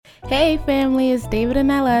Hey family, it's David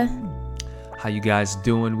and Ella. How you guys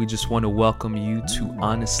doing? We just want to welcome you to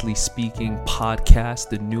Honestly Speaking Podcast,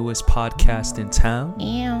 the newest podcast in town.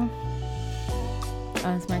 Ew.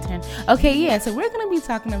 Oh, it's my turn. Okay, yeah, so we're going to be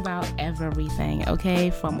talking about everything, okay?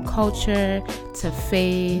 From culture to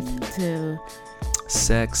faith to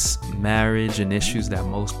sex, marriage, and issues that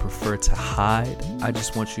most prefer to hide. I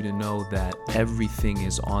just want you to know that everything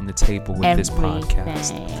is on the table with this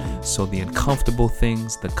podcast. So the uncomfortable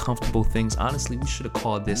things, the comfortable things. Honestly, we should have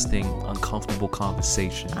called this thing Uncomfortable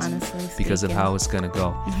Conversations. Honestly, because of how it's gonna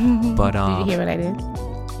go. But did you hear what I did?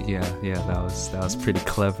 Yeah, that was pretty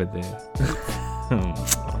clever there.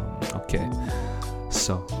 Okay,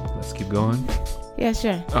 so let's keep going. Yeah,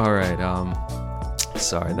 sure. All right.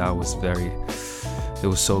 Sorry, it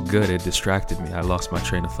was so good it distracted me. I lost my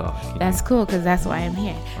train of thought. That's cool because that's why I'm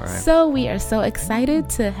here. All right. So we are so excited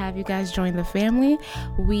to have you guys join the family.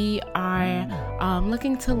 We are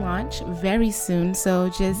looking to launch very soon, so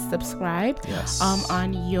just subscribe. Yes.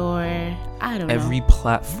 On your every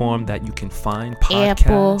platform that you can find podcasts.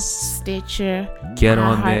 Apple, Stitcher, get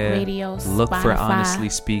on there. Radio, look Spotify. For Honestly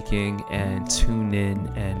Speaking and tune in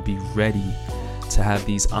and be ready to have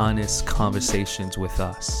these honest conversations with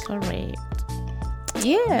us. Great.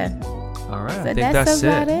 Yeah. All right. So I think that's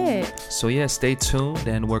about it. So yeah, stay tuned,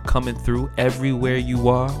 and we're coming through everywhere you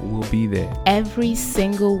are. We'll be there every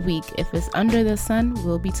single week. If it's under the sun,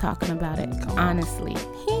 we'll be talking about it. Honestly.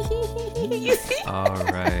 All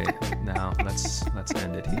right. Now let's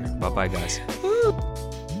end it here. Bye bye, guys.